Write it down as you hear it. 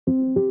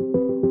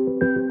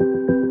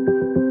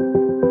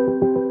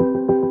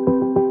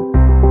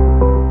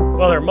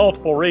are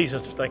multiple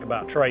reasons to think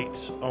about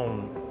traits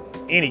on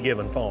any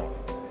given farm.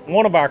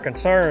 One of our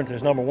concerns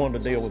is, number one, to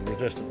deal with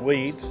resistant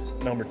weeds.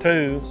 Number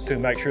two, to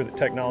make sure that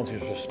technology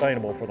is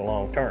sustainable for the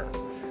long term.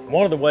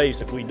 One of the ways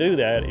that we do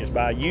that is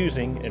by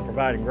using and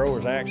providing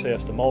growers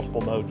access to multiple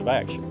modes of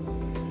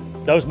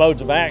action. Those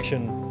modes of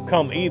action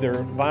come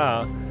either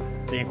via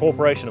the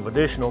incorporation of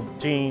additional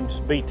genes,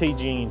 Bt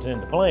genes,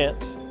 into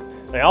plants.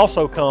 They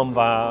also come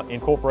via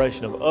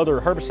incorporation of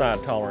other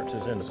herbicide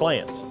tolerances into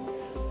plants.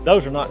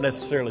 Those are not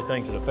necessarily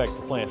things that affect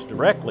the plants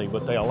directly,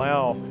 but they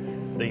allow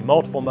the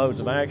multiple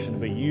modes of action to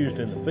be used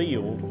in the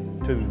field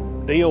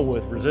to deal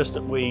with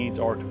resistant weeds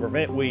or to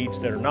prevent weeds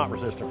that are not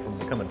resistant from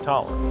becoming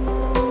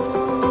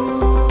tolerant.